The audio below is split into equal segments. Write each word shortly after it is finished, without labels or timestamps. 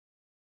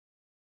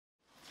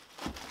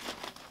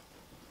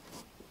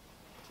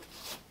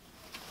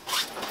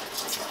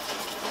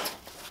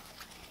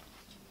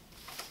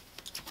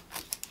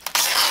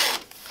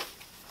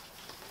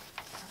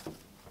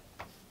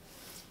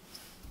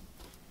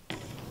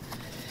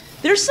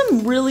There's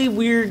some really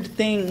weird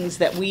things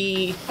that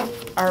we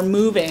are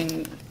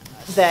moving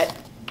that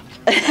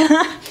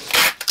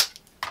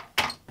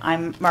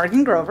I'm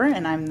Margan Grover,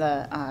 and I'm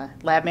the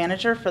lab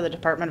manager for the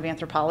Department of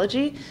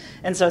Anthropology.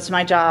 And so it's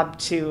my job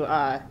to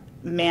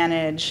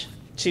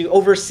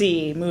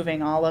oversee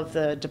moving all of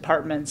the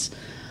department's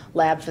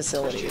lab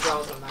facilities.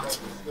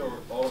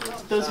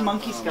 Those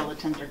monkey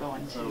skeletons are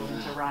going to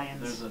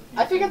Ryan's.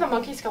 I figured the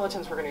monkey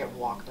skeletons were going to get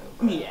walked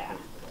over. Yeah.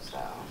 So.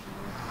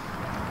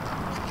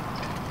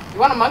 You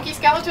want a monkey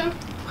skeleton?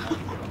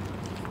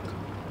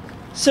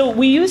 So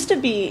we used to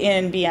be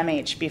in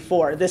BMH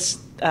before. This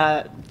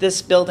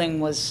building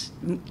was,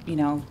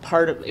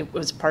 part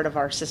of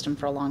our system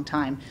for a long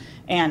time,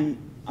 and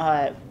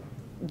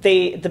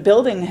the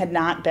building had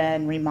not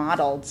been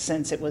remodeled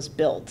since it was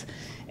built,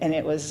 and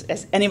it was,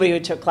 as anybody who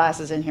took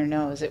classes in here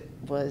knows, it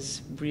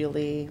was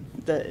really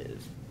the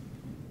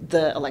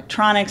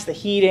electronics, the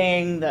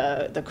heating,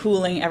 the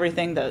cooling,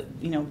 everything. The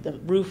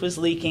roof was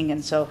leaking,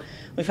 and so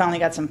we finally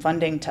got some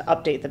funding to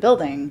update the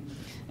building.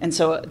 And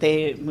so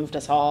they moved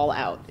us all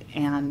out,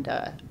 and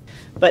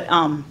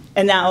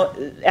now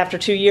after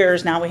 2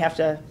 years, now we have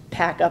to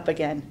pack up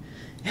again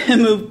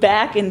and move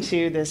back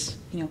into this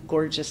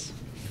gorgeous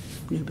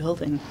new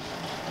building.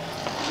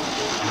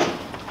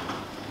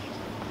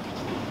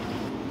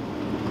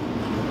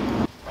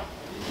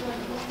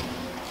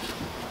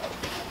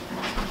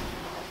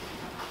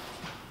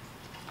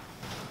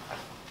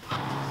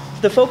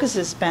 The focus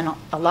has been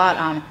a lot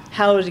on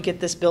how to get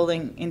this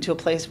building into a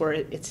place where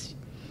it's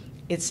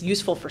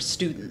useful for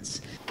students.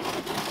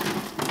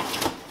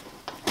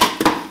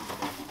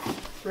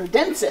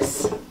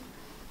 Rodensis,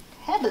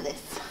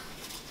 habilis,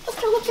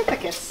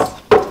 Australopithecus.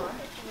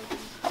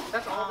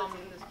 That's all that's in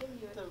this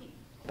video.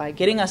 By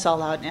getting us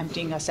all out and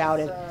emptying us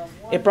out,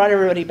 it brought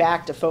everybody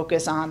back to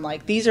focus on,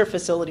 like, these are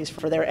facilities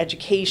for their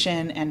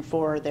education and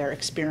for their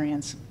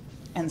experience.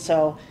 And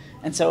so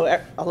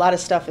a lot of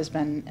stuff has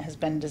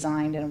been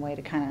designed in a way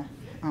to kind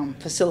of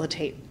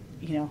facilitate,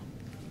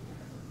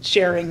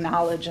 sharing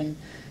knowledge and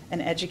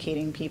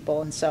educating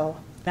people. And so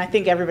I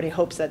think everybody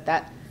hopes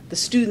that the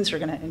students are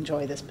going to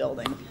enjoy this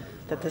building,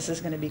 that this is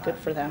going to be good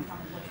for them.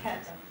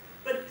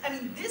 But I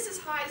mean, this is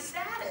high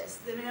status.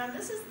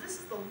 This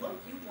is the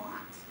look you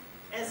want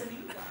as an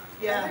income.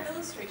 Yeah. Are there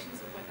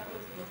illustrations of what that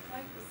would look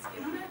like with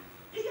skin on it?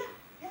 Yeah.